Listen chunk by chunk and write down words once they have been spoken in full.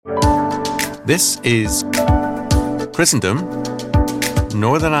This is Christendom,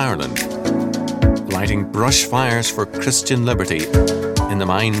 Northern Ireland, lighting brush fires for Christian liberty in the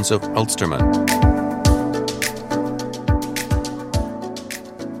minds of Ulstermen.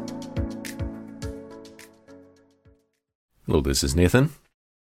 Hello, this is Nathan.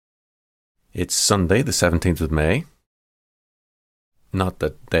 It's Sunday, the 17th of May. Not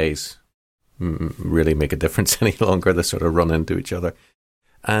that days really make a difference any longer, they sort of run into each other.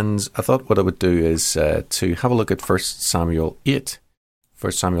 And I thought what I would do is to have a look at 1 Samuel 8.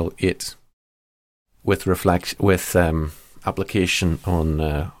 1 Samuel 8 with application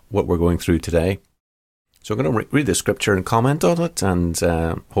on what we're going through today. So I'm going to read the scripture and comment on it, and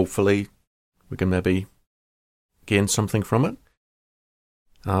hopefully we can maybe gain something from it.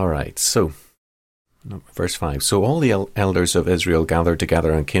 All right, so verse 5. So all the elders of Israel gathered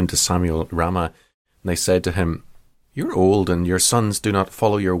together and came to Samuel at Ramah, and they said to him, "You're old, and your sons do not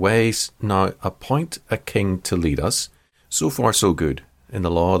follow your ways. Now appoint a king to lead us." So far, so good. In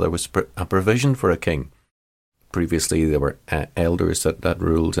the law, there was a provision for a king. Previously, there were elders that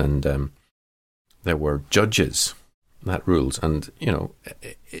ruled, and there were judges that ruled. And, you know,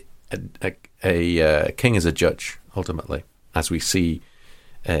 a king is a judge, ultimately, as we see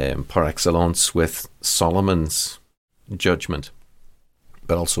par excellence with Solomon's judgment.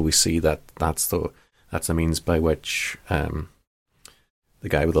 But also we see that that's the means by which the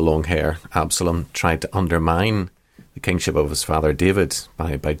guy with the long hair, Absalom, tried to undermine the kingship of his father David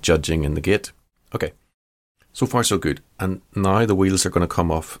by judging in the gate. Okay, so far so good. And now the wheels are going to come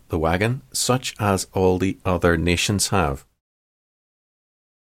off the wagon, such as all the other nations have.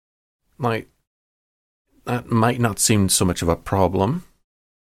 Now, that might not seem so much of a problem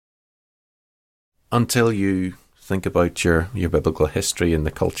until you think about your biblical history and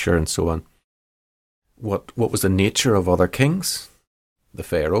the culture and so on. What was the nature of other kings? The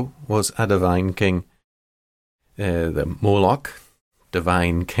Pharaoh was a divine king. The Moloch,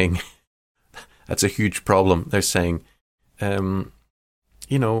 divine king. That's a huge problem. They're saying, our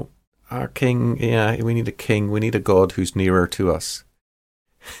king, we need a king. We need a God who's nearer to us.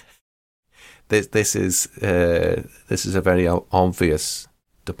 This is a very obvious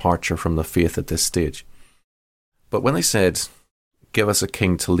departure from the faith at this stage. But when they said, "Give us a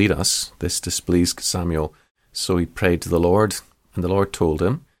king to lead us," this displeased Samuel. So he prayed to the Lord, and the Lord told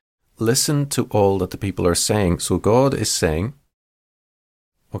him, "Listen to all that the people are saying." So God is saying,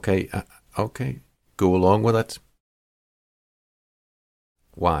 okay, go along with it.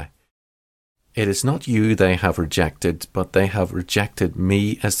 Why? "It is not you they have rejected, but they have rejected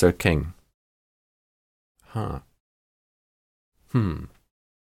me as their king."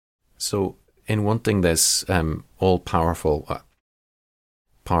 So in wanting this all-powerful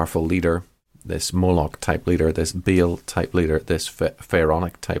leader, this Moloch-type leader, this Baal-type leader, this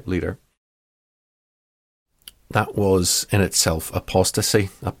Pharaonic-type leader, that was in itself apostasy.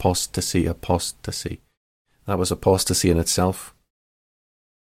 That was apostasy in itself.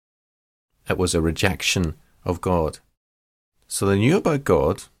 It was a rejection of God. So they knew about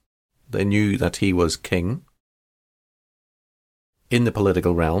God. They knew that he was king. In the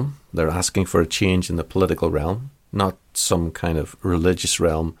political realm, they're asking for a change in the political realm, not some kind of religious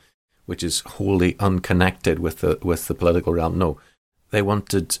realm which is wholly unconnected with the political realm. No, they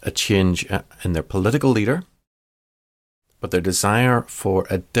wanted a change in their political leader, but their desire for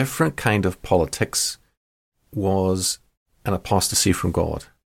a different kind of politics was an apostasy from God,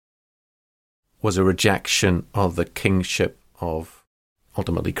 was a rejection of the kingship of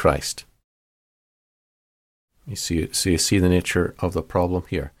ultimately Christ. You see the nature of the problem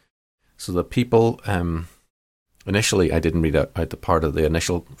here. So the people, initially I didn't read out the part of the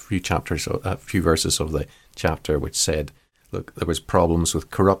initial few verses of the chapter which said, look, there was problems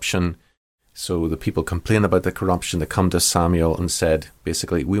with corruption. So the people complained about the corruption. They come to Samuel and said,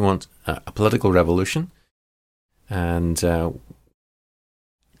 basically, we want a political revolution. And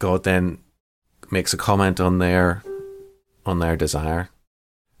God then makes a comment on their desire,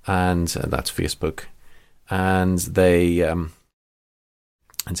 and that's Facebook. And they and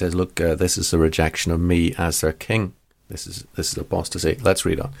says, look, this is a rejection of me as their king. This is apostasy. Let's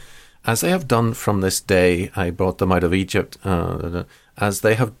read on. "As they have done from this day I brought them out of Egypt, as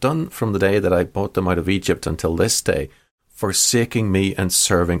they have done from the day that I brought them out of Egypt until this day, forsaking me and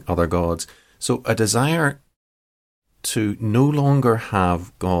serving other gods." So a desire to no longer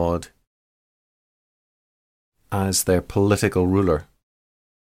have God as their political ruler.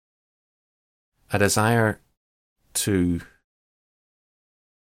 A desire to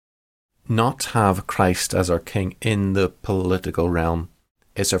not have Christ as our king in the political realm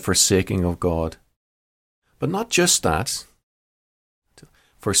is a forsaking of God. But not just that,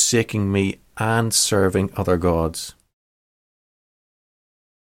 forsaking me and serving other gods.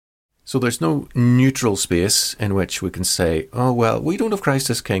 So there's no neutral space in which we can say, oh, well, we don't have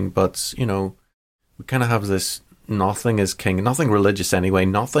Christ as king, but, we kind of have this nothing as king, nothing religious anyway,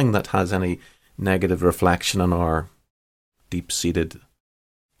 nothing that has any negative reflection on our deep-seated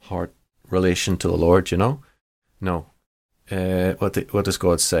heart relation to the Lord, No. What does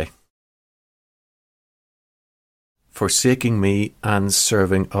God say? Forsaking me and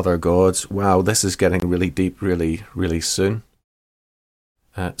serving other gods. Wow, this is getting really deep, really, really soon.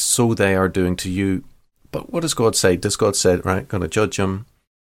 So they are doing to you. But what does God say? Does God say, right, I'm going to judge them?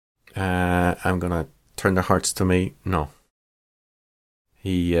 I'm going to turn their hearts to me? No.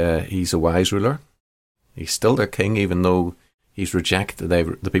 He's a wise ruler. He's still their king, even though he's rejected.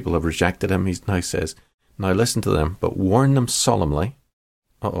 The people have rejected him. He now says, now listen to them, but warn them solemnly.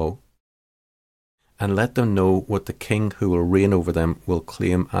 And let them know what the king who will reign over them will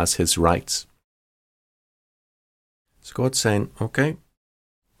claim as his rights. So God's saying, okay,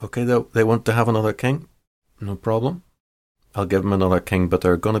 they want to have another king, no problem. I'll give them another king, but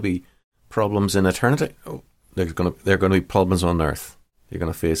there are going to be problems in eternity. There are going to be problems on earth. You're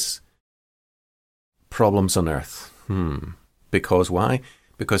going to face problems on earth. Because why?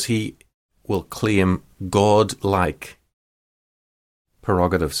 Because he will claim God-like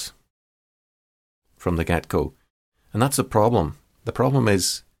prerogatives from the get-go. And that's a problem. The problem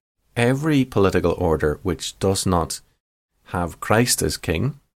is every political order which does not have Christ as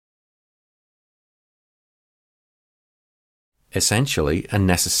king essentially and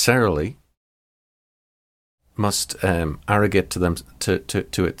necessarily must arrogate to them to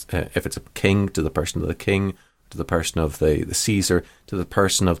it if it's a king, to the person of the king, to the person of the Caesar, to the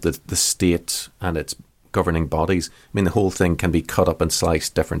person of the state and its governing bodies. I mean, the whole thing can be cut up and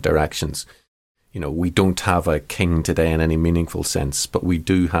sliced different directions. We don't have a king today in any meaningful sense, but we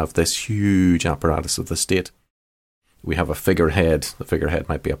do have this huge apparatus of the state. We have a figurehead. The figurehead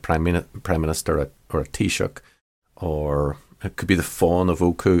might be a prime minister or a Taoiseach, or it could be the Fawn of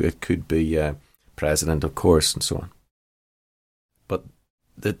Oku. It could be president, of course, and so on. But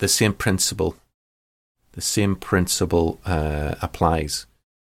the same principle applies.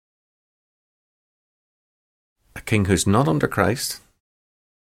 A king who's not under Christ,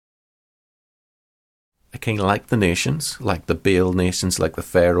 a king like the nations, like the Baal nations, like the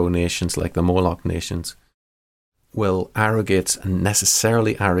Pharaoh nations, like the Moloch nations, will arrogate and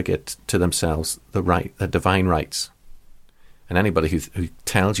necessarily arrogate to themselves the divine rights. And anybody who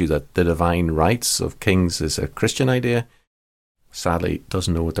tells you that the divine rights of kings is a Christian idea, sadly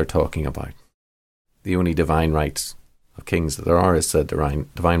doesn't know what they're talking about. The only divine rights of kings that there are is the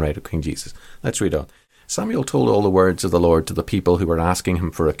divine right of King Jesus. Let's read on. Samuel told all the words of the Lord to the people who were asking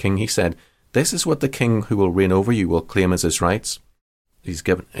him for a king. He said, "This is what the king who will reign over you will claim as his rights." He's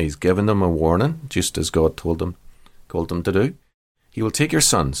given them a warning, just as God told them to do. He will take your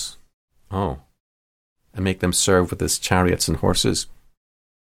sons, and make them serve with his chariots and horses.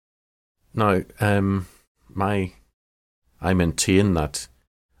 Now, I maintain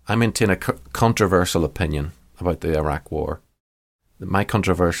a controversial opinion about the Iraq War. My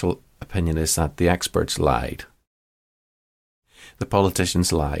controversial opinion is that the experts lied. The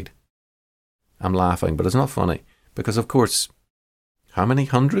politicians lied. I'm laughing, but it's not funny, because of course, how many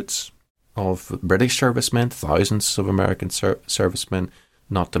hundreds of British servicemen, thousands of American servicemen,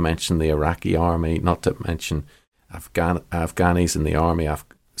 not to mention the Iraqi army, not to mention Afghanis in the army,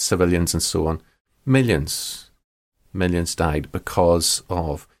 civilians and so on. Millions died because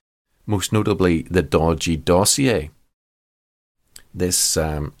of, most notably, the dodgy dossier. This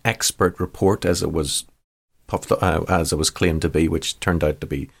expert report, as it was claimed to be, which turned out to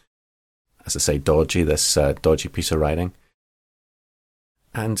be, as I say, dodgy. This dodgy piece of writing,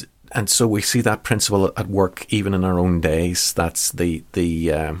 and so we see that principle at work even in our own days. That's the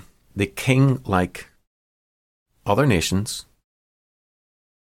king, like other nations,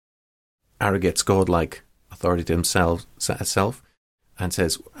 arrogates God-like authority to itself, and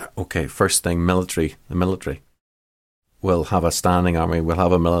says, "Okay, first thing, the military. We'll have a standing army. We'll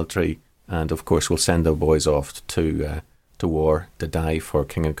have a military, and of course, we'll send our boys off to war to die for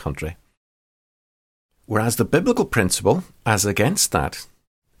king and country." Whereas the biblical principle, as against that,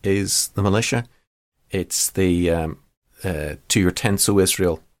 is the militia. It's the to your tents, O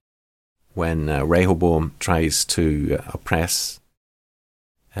Israel, when Rehoboam tries to oppress,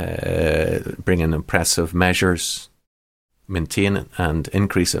 bring in oppressive measures, maintain and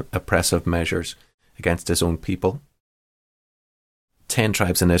increase oppressive measures against his own people. 10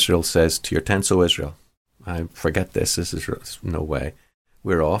 tribes in Israel says, "To your tents, O Israel." I forget this. This is no way.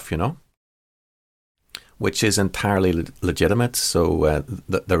 We're off, which is entirely legitimate. So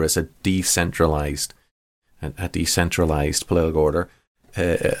there is a decentralized political order,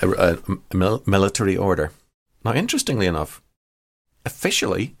 a military order. Now, interestingly enough,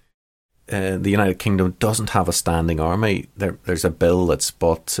 officially, the United Kingdom doesn't have a standing army. There's a bill that's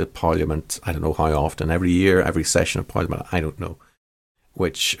brought to Parliament, I don't know how often, every year, every session of Parliament, I don't know,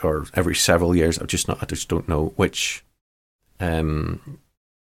 which, or every several years, I just don't know, which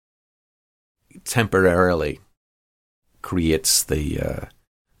temporarily creates the, I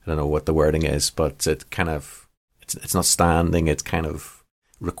don't know what the wording is, but it kind of, it's not standing, it's kind of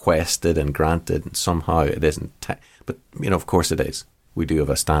requested and granted, and somehow it isn't. But, of course it is. We do have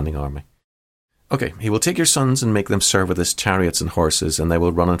a standing army. Okay, he will take your sons and make them serve with his chariots and horses, and they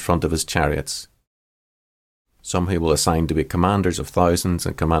will run in front of his chariots. Some he will assign to be commanders of thousands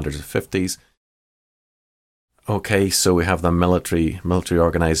and commanders of 50s. Okay, so we have the military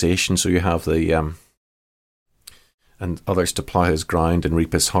organisation. So you have the and others to plough his ground and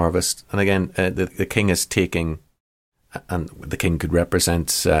reap his harvest. And again, the king is taking, and the king could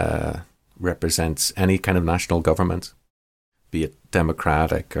represent any kind of national government, be it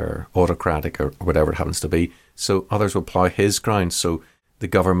democratic or autocratic or whatever it happens to be. So others will plough his ground. So the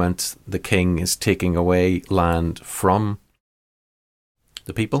government, the king, is taking away land from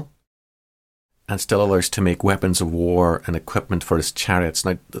the people, and still others to make weapons of war and equipment for his chariots.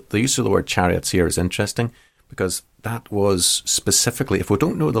 Now, the use of the word chariots here is interesting, because that was specifically, if we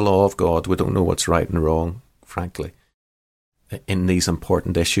don't know the law of God, we don't know what's right and wrong, frankly, in these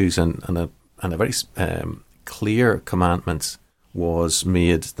important issues. And a very clear commandment was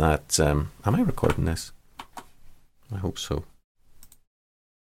made that, am I recording this? I hope so.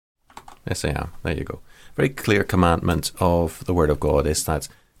 Yes, I am. There you go. Very clear commandment of the Word of God is that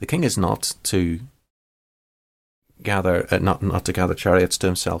the king is not to gather, not to gather chariots to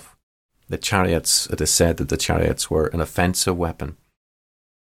himself. The chariots, it is said that the chariots were an offensive weapon.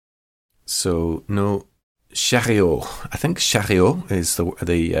 So no chariot. I think chariot is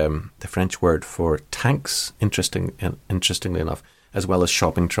the French word for tanks. Interestingly enough, as well as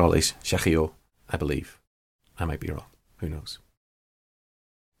shopping trolleys. Chariot, I believe. I might be wrong. Who knows?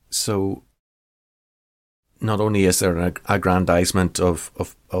 So not only is there an aggrandizement of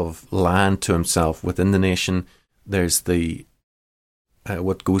land to himself within the nation, there's the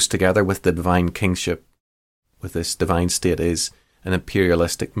what goes together with the divine kingship, with this divine state, is an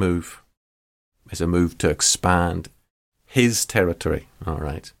imperialistic move. Is a move to expand his territory. All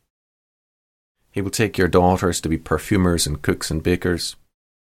right. He will take your daughters to be perfumers and cooks and bakers.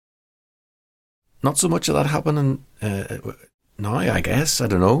 Not so much of that happening now, I guess. I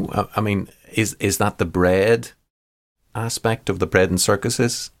don't know. I mean, is that the bread aspect of the bread and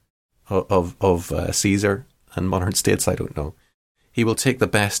circuses of Caesar and modern states? I don't know. He will take the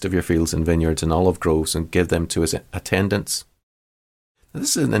best of your fields and vineyards and olive groves and give them to his attendants.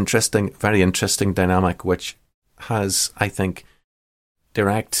 This is an very interesting dynamic, which has, I think,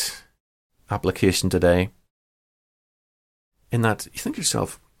 direct application today. In that you think to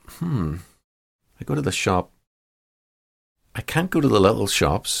yourself, I go to the shop. I can't go to the little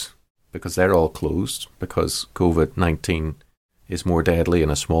shops because they're all closed, because COVID-19 is more deadly in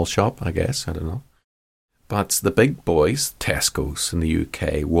a small shop, I guess. I don't know. But the big boys, Tesco's in the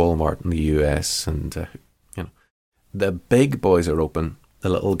UK, Walmart in the US, and the big boys are open. The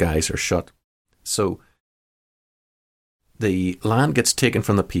little guys are shut. So the land gets taken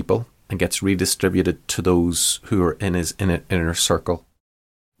from the people and gets redistributed to those who are in his inner circle,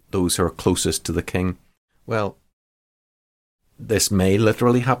 those who are closest to the king. Well, this may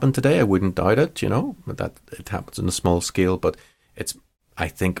literally happen today. I wouldn't doubt it, that it happens on a small scale, but it's, I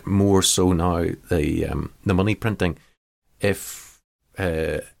think, more so now the money printing. If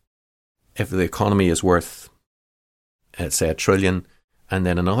the economy is worth, say, $1 trillion, and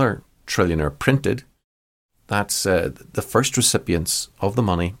then another $1 trillion are printed, that's the first recipients of the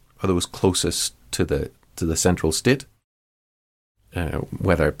money are those closest to the central state,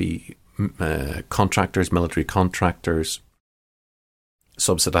 whether it be contractors, military contractors,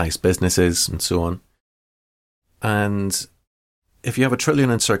 subsidized businesses, and so on. And if you have $1 trillion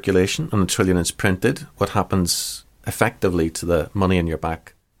in circulation and $1 trillion is printed, what happens effectively to the money in your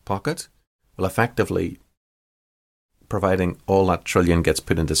back pocket? Well, effectively, providing all that $1 trillion gets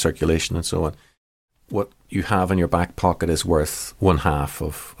put into circulation and so on, what you have in your back pocket is worth one half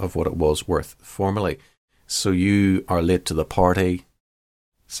of what it was worth formerly. So you are late to the party,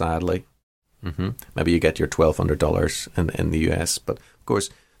 sadly. Maybe you get your $1,200 in the US, but of course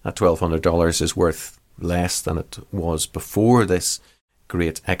that $1,200 is worth less than it was before this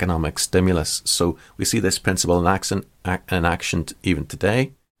great economic stimulus. So we see this principle in action even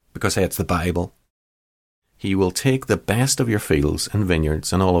today, because hey, it's the Bible. He will take the best of your fields and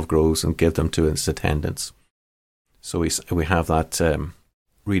vineyards and olive groves and give them to his attendants. So we have that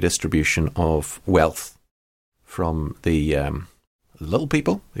redistribution of wealth from the little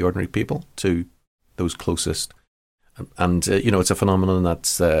people, the ordinary people, to those closest. And it's a phenomenon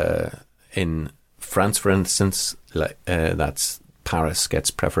that's in France, for instance, that's Paris gets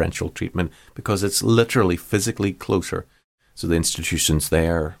preferential treatment because it's literally physically closer. So the institutions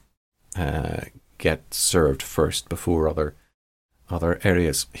there get served first before other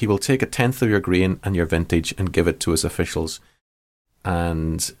areas. He will take 1/10 of your grain and your vintage and give it to his officials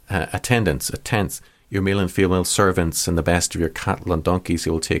and attendants, 1/10. Your male and female servants and the best of your cattle and donkeys he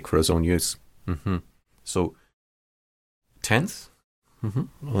will take for his own use. So, 1/10. Well,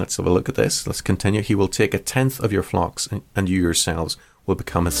 let's have a look at this. Let's continue. He will take 1/10 of your flocks and you yourselves will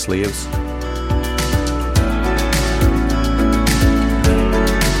become his slaves.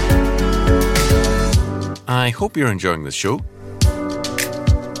 I hope you're enjoying this show.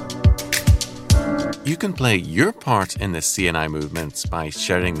 You can play your part in the CNI movement by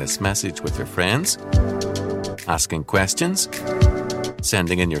sharing this message with your friends, asking questions,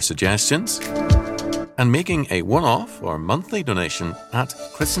 sending in your suggestions, and making a one-off or monthly donation at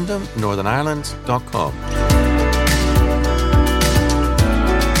ChristendomNorthernIreland.com.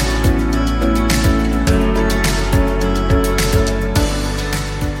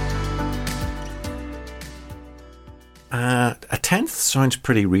 A 1/10 sounds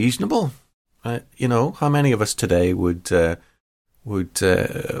pretty reasonable. How many of us today would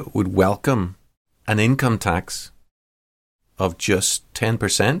welcome an income tax of just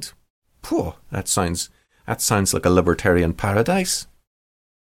 10%? Phew, that sounds like a libertarian paradise.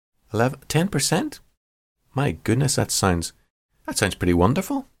 10%? My goodness, that sounds pretty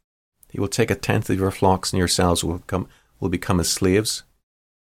wonderful. He will take 1/10 of your flocks and yourselves will become his slaves.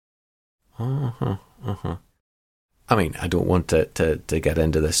 I mean, I don't want to get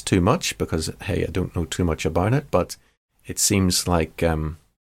into this too much because, hey, I don't know too much about it, but it seems like the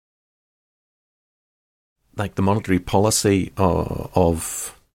monetary policy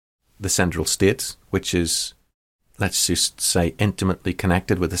of the central state, which is, let's just say, intimately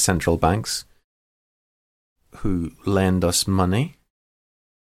connected with the central banks who lend us money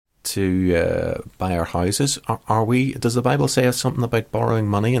to buy our houses. Are we? Does the Bible say something about borrowing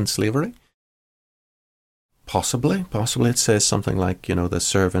money and slavery? Possibly it says something like, the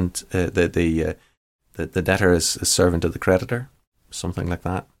servant, the debtor is a servant of the creditor, something like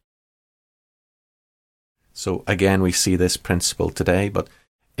that. So again, we see this principle today, but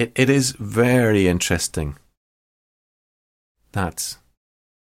it is very interesting that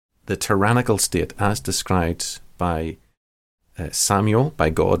the tyrannical state, as described by Samuel, by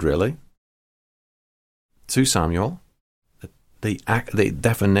God really, to Samuel, the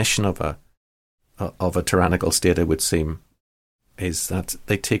definition of a tyrannical state, it would seem, is that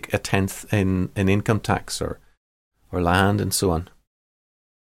they take 1/10 in income tax or land and so on.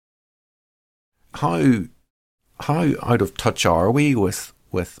 How out of touch are we with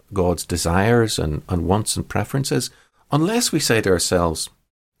God's desires and wants and preferences, unless we say to ourselves,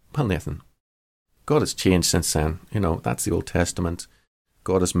 well, Nathan, God has changed since then. That's the Old Testament.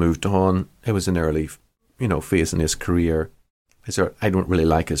 God has moved on. It was an early, phase in his career. I don't really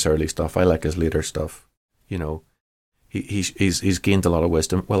like his early stuff. I like his later stuff. He's gained a lot of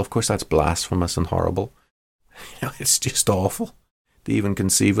wisdom. Well, of course, that's blasphemous and horrible. It's just awful to even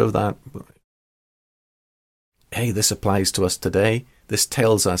conceive of that. Hey, this applies to us today. This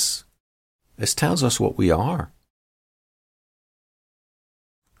tells us what we are.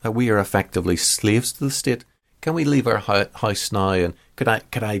 That we are effectively slaves to the state. Can we leave our house now? And could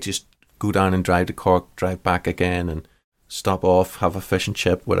I just go down and drive to Cork, drive back again, and stop off, have a fish and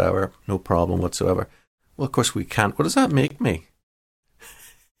chip, whatever, no problem whatsoever? Well, of course we can't. What does that make me?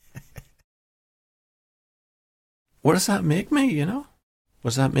 What does that make me, What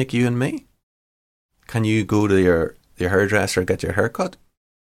does that make you and me? Can you go to your hairdresser and get your hair cut?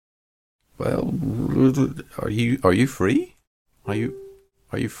 Well, are you free? Are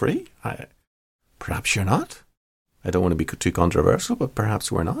you free? Perhaps you're not. I don't want to be too controversial, but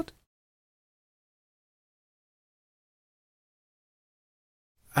perhaps we're not.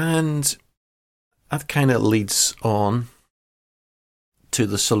 And that kind of leads on to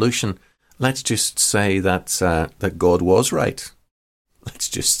the solution. Let's just say that God was right. Let's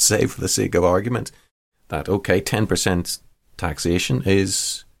just say, for the sake of argument, that 10% taxation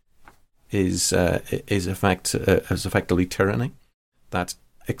is effectively tyranny. That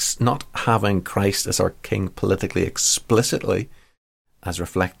not having Christ as our King politically explicitly, as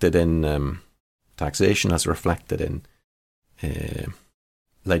reflected in taxation, as reflected in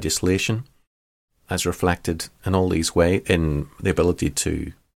legislation, as reflected in all these ways, in the ability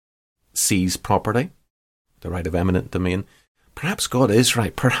to seize property, the right of eminent domain. Perhaps God is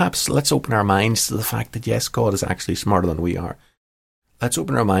right. Perhaps let's open our minds to the fact that, yes, God is actually smarter than we are. Let's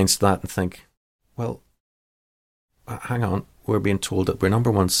open our minds to that and think, well, hang on, we're being told that we're number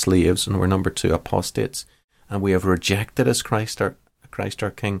one, slaves, and we're number two, apostates, and we have rejected as Christ our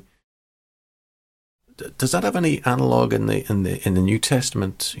King. Does that have any analogue in the New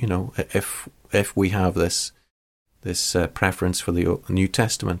Testament? You know, if we have this preference for the New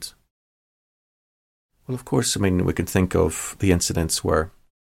Testament. Well, of course, I mean, we can think of the incidents where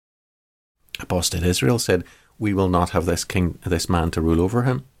apostate Israel said, "We will not have this man to rule over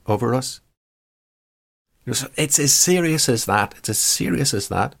us." You know, so it's as serious as that. It's as serious as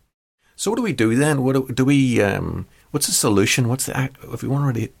that. So what do we do then? What's the solution? If we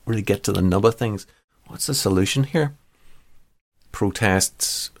want to really get to the nub of things, what's the solution here?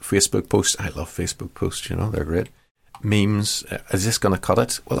 Protests, Facebook posts. I love Facebook posts, you know, they're great. Memes. Is this going to cut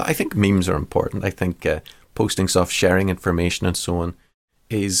it? Well, I think memes are important. I think posting stuff, sharing information and so on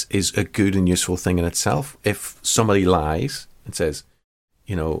is a good and useful thing in itself. If somebody lies and says,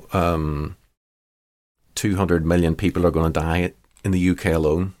 you know, 200 million people are going to die in the UK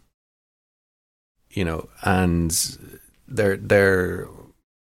alone, you know, and they're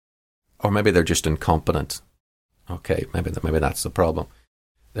or maybe they're just incompetent. Okay, maybe that's the problem.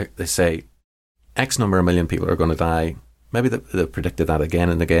 They say X number of million people are going to die. Maybe they've predicted that again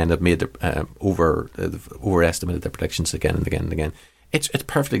and again. They've made overestimated their predictions again and again and again. It's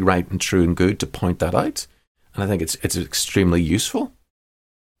perfectly right and true and good to point that out, and I think it's extremely useful.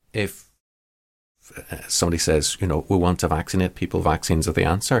 If somebody says, you know, we want to vaccinate people, vaccines are the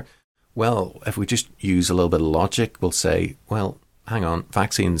answer. Well, if we just use a little bit of logic, we'll say, well, hang on,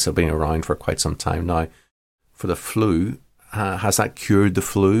 vaccines have been around for quite some time now. For the flu, has that cured the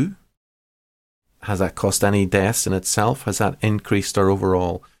flu? Has that caused any deaths in itself? Has that increased our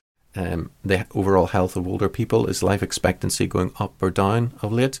overall, the overall health of older people? Is life expectancy going up or down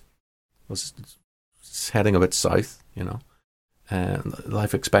of late? It's heading a bit south, you know,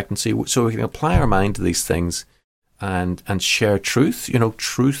 life expectancy. So we can apply our mind to these things and share truth. You know,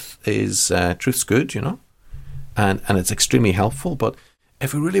 truth's good, you know, and it's extremely helpful. But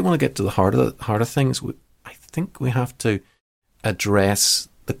if we really want to get to the heart of things, I think we have to address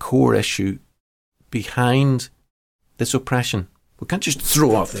the core issue behind this oppression. We can't just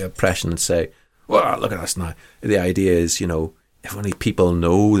throw off the oppression and say, well, look at us now. The idea is, you know, if only people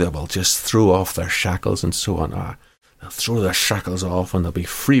know, they will just throw off their shackles and so on. They'll throw their shackles off and they'll be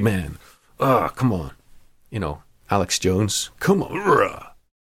free men. Come on. You know, Alex Jones, come on.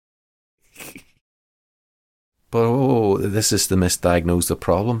 But this is to misdiagnose the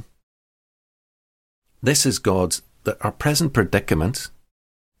problem. This is our present predicament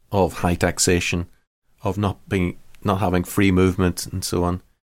of high taxation, of not having free movement and so on.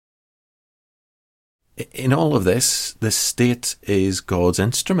 In all of this, the state is God's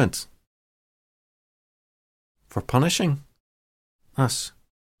instrument for punishing us.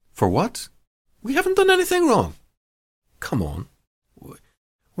 For what? We haven't done anything wrong. Come on.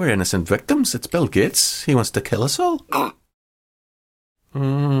 We're innocent victims. It's Bill Gates. He wants to kill us all.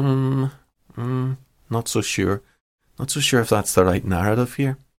 Not so sure. Not so sure if that's the right narrative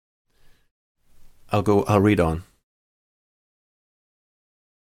here. I'll read on.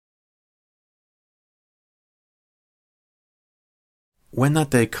 When that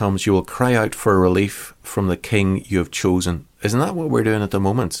day comes, you will cry out for relief from the king you have chosen. Isn't that what we're doing at the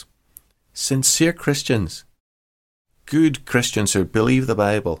moment? Sincere Christians, good Christians who believe the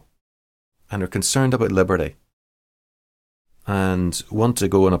Bible and are concerned about liberty and want to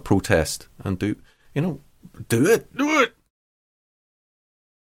go on a protest and do it.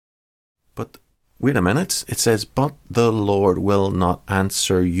 But wait a minute, it says, but the Lord will not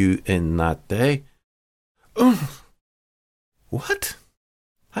answer you in that day. What?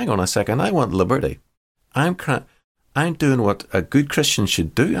 Hang on a second, I want liberty. I'm doing what a good Christian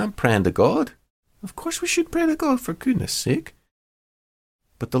should do. I'm praying to God. Of course we should pray to God, for goodness sake.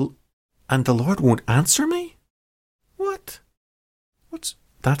 But the Lord won't answer me? What?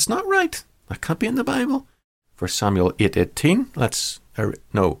 That's not right. That can't be in the Bible. 1 Samuel 8:18.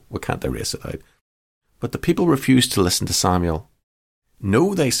 No, we can't erase it out. But the people refused to listen to Samuel.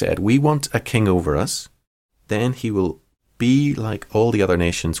 No, they said, we want a king over us. Then he will be like all the other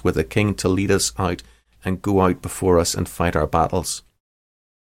nations, with a king to lead us out and go out before us and fight our battles.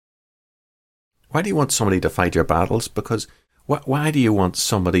 Why do you want somebody to fight your battles? Because why do you want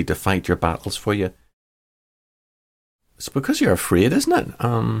somebody to fight your battles for you? It's because you're afraid, isn't it?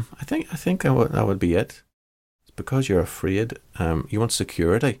 I think that would be it. It's because you're afraid. You want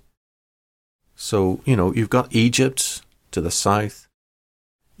security. So, you've got Egypt to the south.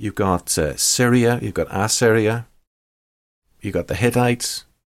 You've got Syria. You've got Assyria. You've got the Hittites.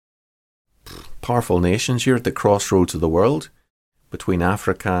 Powerful nations. You're at the crossroads of the world between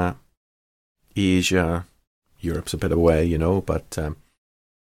Africa, Asia. Europe's a bit away, but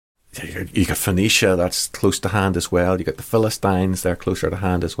you got Phoenicia, that's close to hand as well. You got the Philistines, they're closer to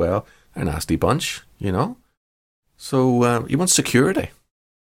hand as well. They're a nasty bunch, So you want security,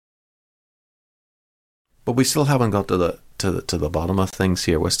 but we still haven't got to the bottom of things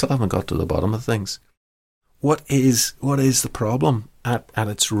here. We still haven't got to the bottom of things. What is the problem at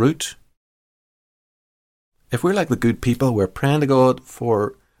its root? If we're like the good people, we're praying to God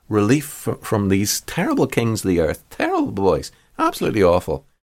for relief from these terrible kings of the earth, terrible boys, absolutely awful,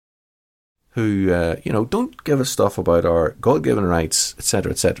 who don't give us stuff about our God-given rights,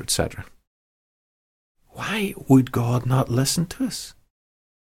 etc., etc., etc. Why would God not listen to us?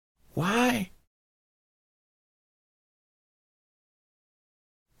 Why?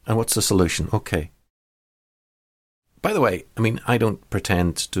 And what's the solution? Okay. By the way, I don't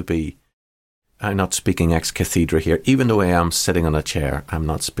pretend to be, I'm not speaking ex cathedra here. Even though I am sitting on a chair, I'm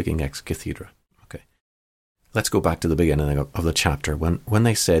not speaking ex cathedra. Okay. Let's go back to the beginning of the chapter. When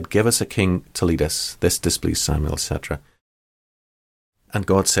they said, give us a king to lead us, this displeased Samuel, etc. And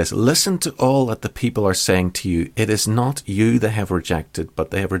God says, listen to all that the people are saying to you. It is not you they have rejected,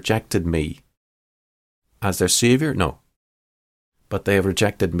 but they have rejected me. As their saviour? No. But they have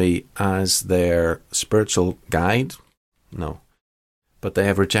rejected me as their spiritual guide? No. But they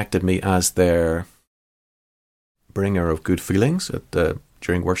have rejected me as their bringer of good feelings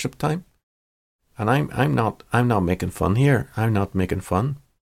during worship time. And I'm not making fun here. I'm not making fun.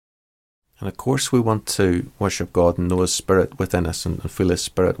 And of course we want to worship God and know His Spirit within us and feel His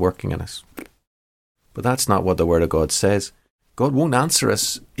Spirit working in us. But that's not what the Word of God says. God won't answer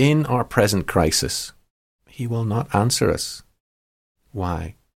us in our present crisis. He will not answer us.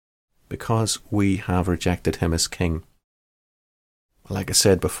 Why? Because we have rejected Him as King. Like I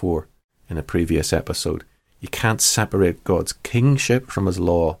said before in a previous episode, you can't separate God's kingship from His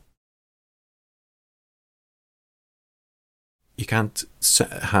law. You can't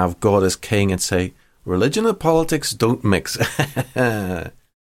have God as king and say, religion and politics don't mix.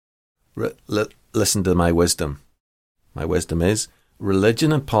 Listen to my wisdom. My wisdom is,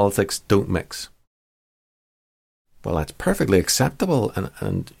 religion and politics don't mix. Well, that's perfectly acceptable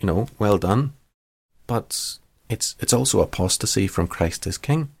and well done. But it's also apostasy from Christ as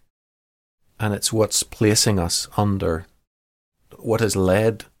king. And it's what's placing us under what has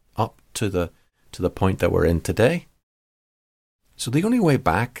led up to the point that we're in today. So the only way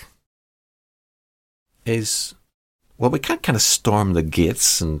back is, well, we can't kind of storm the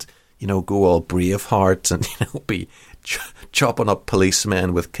gates and, go all Braveheart and, be chopping up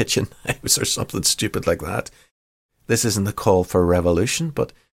policemen with kitchen knives or something stupid like that. This isn't the call for revolution,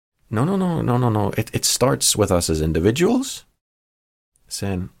 but no. It starts with us as individuals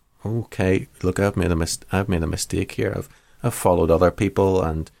saying, okay, look, I've made a mistake here. I've followed other people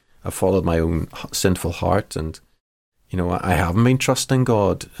and I've followed my own sinful heart, and I haven't been trusting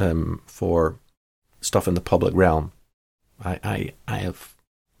God for stuff in the public realm. I have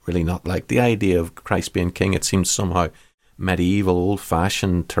really not liked the idea of Christ being king. It seems somehow medieval,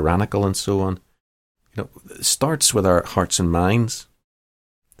 old-fashioned, tyrannical, and so on. It starts with our hearts and minds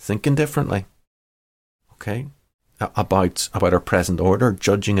thinking differently. Okay, about our present order,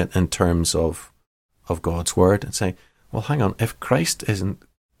 judging it in terms of God's word, and say, well, hang on, if Christ isn't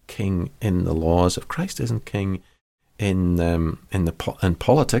king in the laws, if Christ isn't king in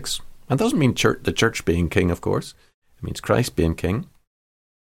politics, and doesn't mean the church being king, of course, it means Christ being king,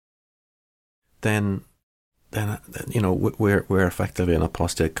 then we're effectively an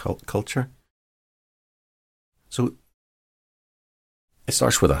apostate culture. So it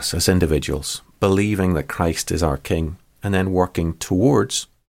starts with us as individuals, believing that Christ is our king, and then working towards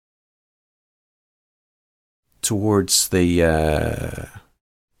the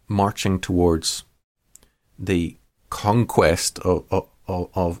marching towards the conquest of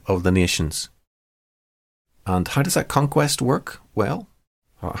the nations. And how does that conquest work? Well,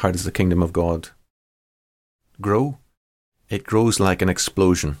 how does the kingdom of God grow? It grows like an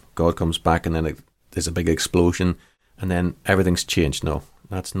explosion. God comes back and then there's a big explosion and then everything's changed. No,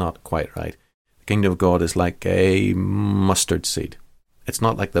 that's not quite right. The kingdom of God is like a mustard seed. It's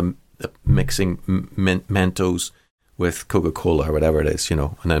not like the mixing Mentos with Coca-Cola or whatever it is,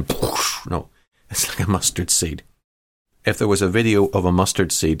 and then no, it's like a mustard seed. If there was a video of a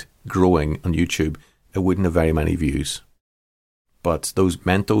mustard seed growing on YouTube, it wouldn't have very many views. But those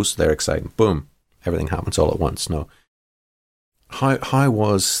Mentos, they're exciting. Boom. Everything happens all at once. No. How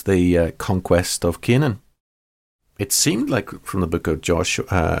was the conquest of Canaan? It seemed like from the book of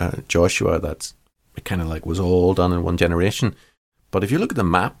Joshua that it kind of like was all done in one generation. But if you look at the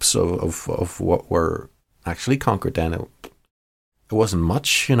maps of what were actually conquered then, it wasn't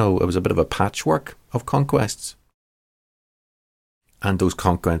much, it was a bit of a patchwork of conquests. And those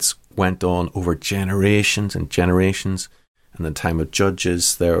conquests went on over generations and generations. In the time of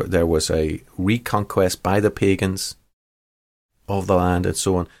Judges, there was a reconquest by the pagans of the land and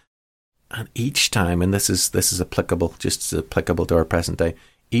so on. And each time, and this is applicable, just as applicable to our present day,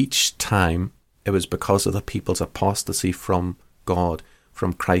 each time it was because of the people's apostasy from God,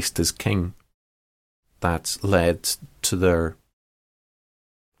 from Christ as King, that led to their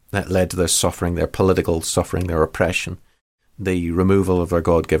suffering, their political suffering, their oppression, the removal of their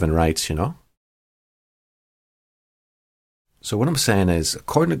God-given rights, So what I'm saying is,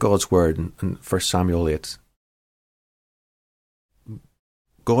 according to God's word in 1 Samuel 8,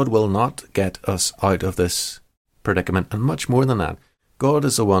 God will not get us out of this predicament, and much more than that. God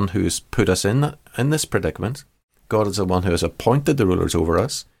is the one who has put us in this predicament. God is the one who has appointed the rulers over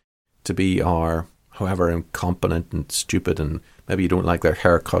us to be our, however incompetent and stupid, and maybe you don't like their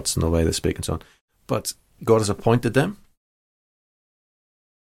haircuts and the way they speak and so on, but God has appointed them,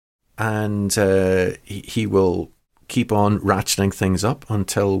 and he will keep on ratcheting things up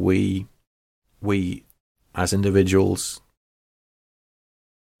until we as individuals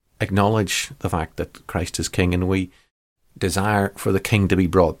acknowledge the fact that Christ is King, and we desire for the King to be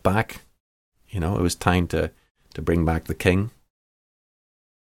brought back. It was time to bring back the King.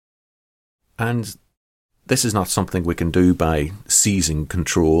 And this is not something we can do by seizing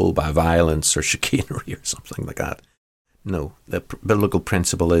control, by violence or chicanery or something like that. No, the biblical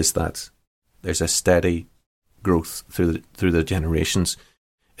principle is that there's a steady growth through the generations.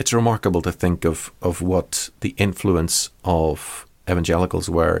 It's remarkable to think of what the influence of evangelicals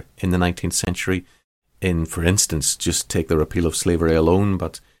were in the 19th century. For instance, just take the repeal of slavery alone,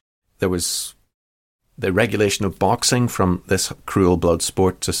 but there was the regulation of boxing from this cruel blood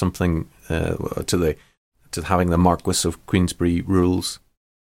sport to something to having the Marquis of Queensberry rules.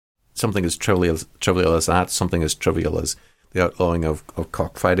 Something as trivial as that, something as trivial as the outlawing of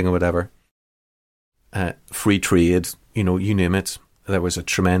cockfighting or whatever. Free trade, you name it. There was a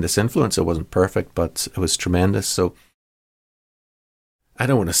tremendous influence. It wasn't perfect, but it was tremendous. So I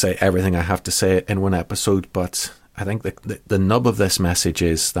don't want to say everything I have to say in one episode, but I think the nub of this message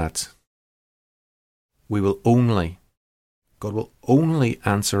is that God will only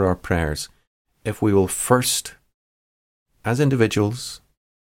answer our prayers if we will first, as individuals,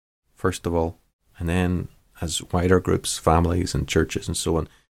 first of all, and then as wider groups, families and churches and so on,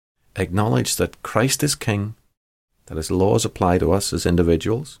 acknowledge that Christ is King, that his laws apply to us as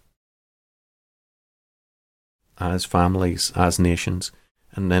individuals, as families, as nations,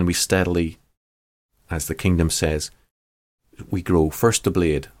 and then we steadily, as the kingdom says, we grow. First the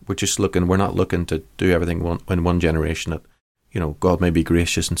blade. We're not looking to do everything in one generation. God may be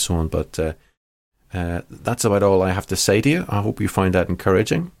gracious and so on, but that's about all I have to say to you. I hope you find that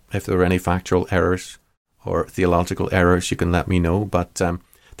encouraging. If there are any factual errors or theological errors, you can let me know. But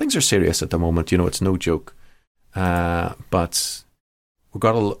things are serious at the moment. It's no joke. But we've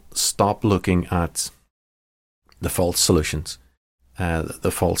got to stop looking at the false solutions,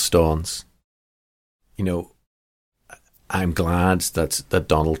 the false dawns. I'm glad that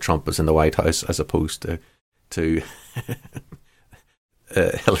Donald Trump is in the White House as opposed to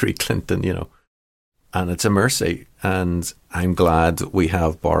Hillary Clinton, and it's a mercy. And I'm glad we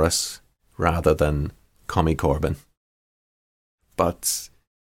have Boris rather than Commie Corbyn. But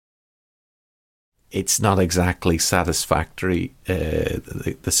it's not exactly satisfactory,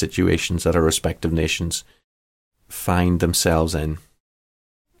 the situations that our respective nations find themselves in.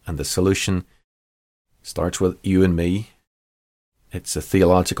 And the solution starts with you and me. It's a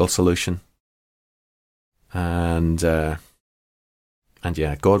theological solution. And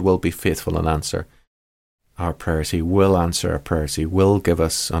yeah, God will be faithful and answer our prayers. He will answer our prayers. He will give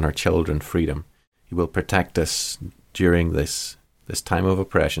us and our children freedom. He will protect us during this time of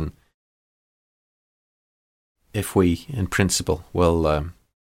oppression, if we, in principle, will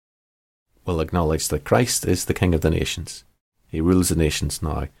acknowledge that Christ is the King of the nations. He rules the nations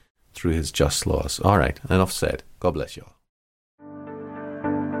now through his just laws. All right, enough said. God bless you all.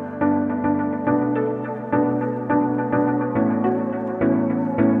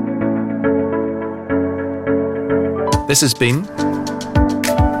 This has been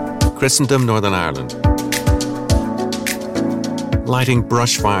Christendom Northern Ireland, lighting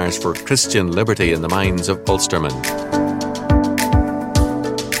brush fires for Christian liberty in the minds of Ulstermen.